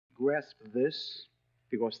grasp this,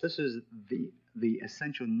 because this is the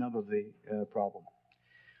essential nub of the problem.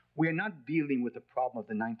 We are not dealing with the problem of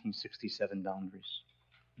the 1967 boundaries.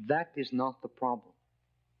 That is not the problem.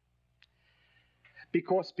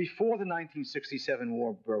 Because before the 1967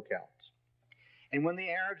 war broke out, and when the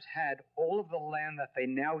Arabs had all of the land that they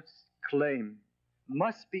now claim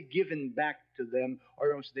must be given back to them,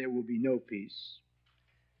 or else there will be no peace,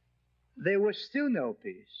 there was still no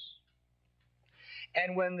peace.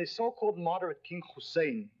 And when the so-called moderate King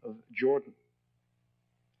Hussein of Jordan,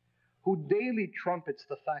 who daily trumpets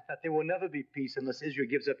the fact that there will never be peace unless Israel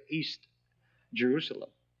gives up East Jerusalem,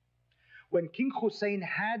 when King Hussein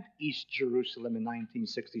had East Jerusalem in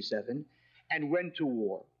 1967 and went to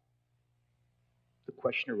war, the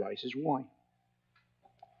question arises, why?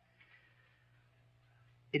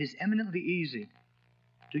 It is eminently easy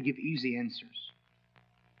to give easy answers.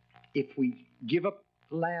 If we give up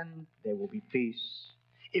land, there will be peace.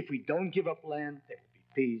 If we don't give up land, there will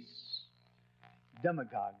be peace.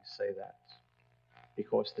 Demagogues say that,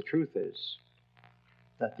 because the truth is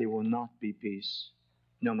that there will not be peace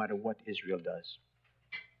no matter what Israel does.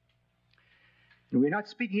 And we're not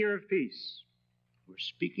speaking here of peace. We're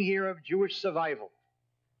speaking here of Jewish survival.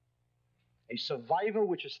 A survival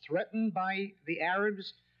which is threatened by the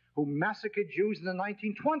Arabs who massacred Jews in the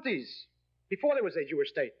 1920s, before there was a Jewish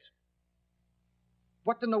state.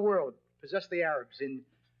 What in the world possessed the Arabs in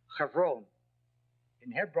Hebron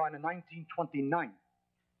in 1929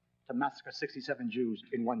 to massacre 67 Jews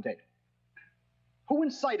in one day? Who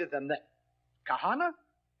incited them then? Kahane,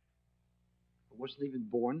 who wasn't even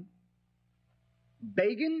born?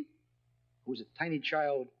 Begin, who was a tiny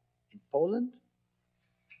child in Poland?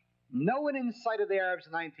 No one incited the Arabs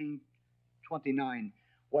in 1929.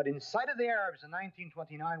 What incited the Arabs in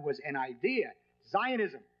 1929 was an idea,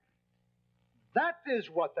 Zionism. That is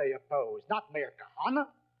what they opposed, not Meir Kahane,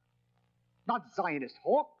 not Zionist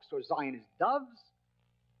hawks or Zionist doves.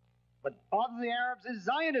 What bothers the Arabs is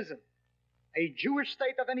Zionism, a Jewish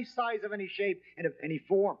state of any size, of any shape, and of any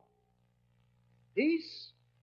form. Peace?